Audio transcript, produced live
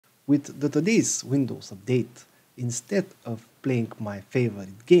With today's Windows update, instead of playing my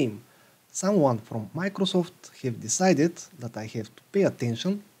favorite game, someone from Microsoft have decided that I have to pay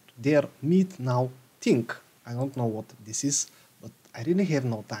attention to their Meet Now thing. I don't know what this is, but I really have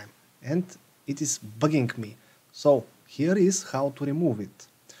no time and it is bugging me. So here is how to remove it.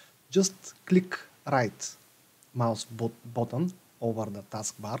 Just click right mouse button over the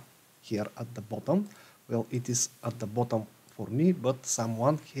taskbar here at the bottom. Well, it is at the bottom for me, but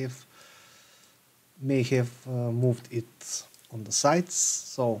someone may have moved it on the sides.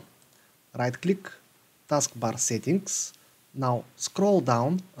 So right click, taskbar settings. Now scroll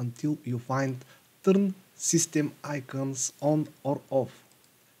down until you find turn system icons on or off.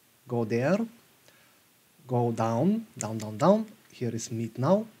 Go there, go down, down, down, down. Here is meet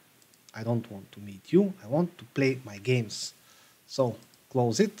now. I don't want to meet you. I want to play my games. So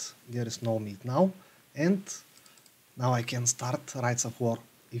close it. There is no meet now. And now I can start Rights of War.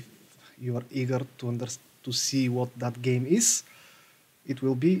 If you are eager to see what that game is, it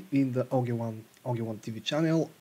will be in the Augie1 TV channel